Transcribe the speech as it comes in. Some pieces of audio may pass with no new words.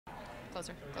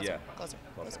closer, Yeah. closer,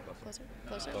 Closer.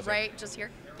 closer. Right, just here.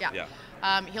 Yeah.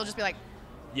 Yeah. He'll just be like,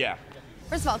 Yeah.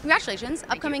 First of all, congratulations.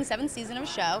 Upcoming 7th season of a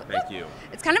show. Thank you.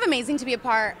 It's kind of amazing to be a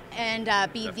part and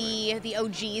be Definitely. the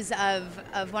OGs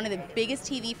of one of the biggest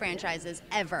TV franchises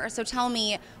ever. So tell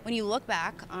me, when you look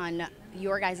back on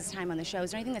your guys' time on the show,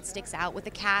 is there anything that sticks out with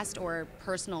the cast or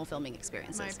personal filming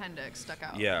experiences? my appendix stuck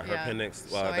out. Yeah, her appendix.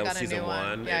 So Well, I that was got a season new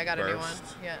one. 1. Yeah, I It got a new one. burst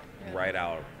Yeah. right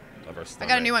out of her stomach.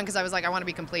 I got a new one because I was like, I want to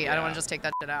be complete. I don't Yeah. want to just take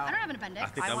that shit out. I don't have an appendix. I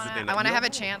think that was the thing. I want to that- have a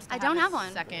chance. To I don't have a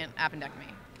one. Second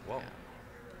appendectomy. Well,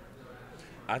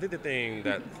 I think the thing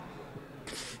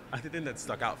that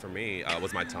stuck out for me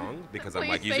was my tongue, because I'm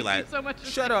like Please, usually thank like, you so much for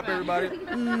shut saying up, that.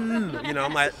 everybody. You know,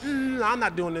 I'm like, I'm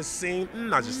not doing this scene.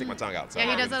 I just stick my tongue out. So Yeah,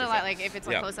 he I does really that a just lot. say- Like if it's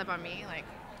like Yeah. close up on me, like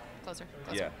closer,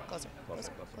 Yeah. closer.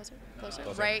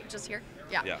 Closer. Right, just here.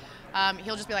 Yeah. Yeah.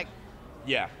 He'll just be like,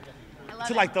 Yeah. I love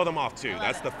To it. like throw them off too. love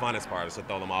That's it. the funnest part, is to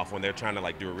throw them off when they're trying to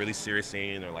like do a really serious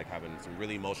scene or like having some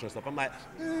really emotional stuff. I'm like,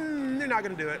 they're not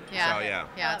gonna do it. yeah, So yeah.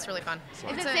 yeah, it's really fun. Is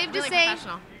It's it safe to really say-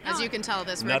 professional. As No. you can tell,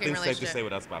 this working Nothing's safe to relationship. say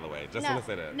with us, by the way. Just No, want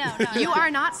to say that. no. You are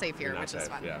not safe here, You're not which is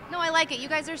safe, fun. Yeah. No, I like it. You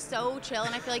guys are so chill,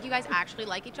 and I feel like you guys actually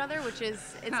like each other, which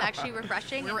is it's actually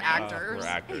refreshing. We're and actors. We're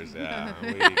actors, yeah.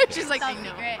 She's like, Top I know.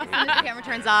 secret. As soon as the camera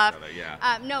turns off.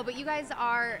 Yeah. No, but you guys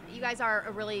are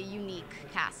a really unique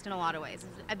cast in a lot of ways.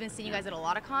 I've been seeing you guys at a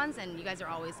lot of cons, and you guys are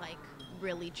always like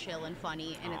really chill and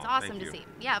funny, and it's Aw, awesome thank to you. see.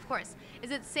 Yeah, of course.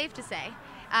 Is it safe to say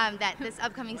that this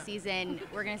upcoming season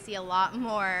we're going to see a lot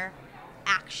more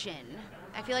action?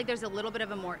 I feel like there's a little bit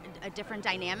of a different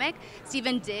dynamic.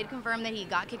 Stephen did confirm that he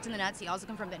got kicked in the nuts. He also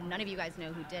confirmed that none of you guys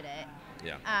know who did it.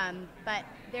 Yeah. But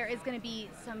there is going to be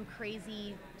some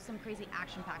crazy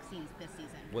action-packed scenes this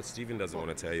season. What Stephen doesn't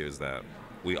want to tell you is that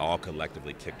we all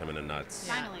collectively kicked him in the nuts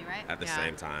Finally, right? at the Yeah.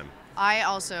 same time. I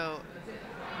also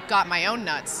got my own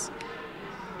nuts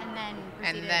And then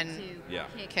And proceeded then- to Yeah.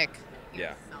 kick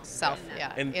Yeah. self. in the-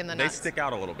 Yeah. And in the they nuts. stick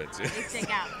out a little bit too. They stick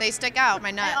out. They stick out.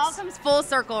 My nuts. It all comes full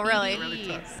circle, really. Really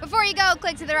does. Before you go,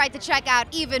 click to the right to check out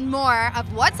even more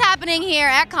of what's happening here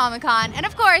at Comic-Con. And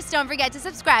of course, don't forget to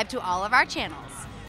subscribe to all of our channels.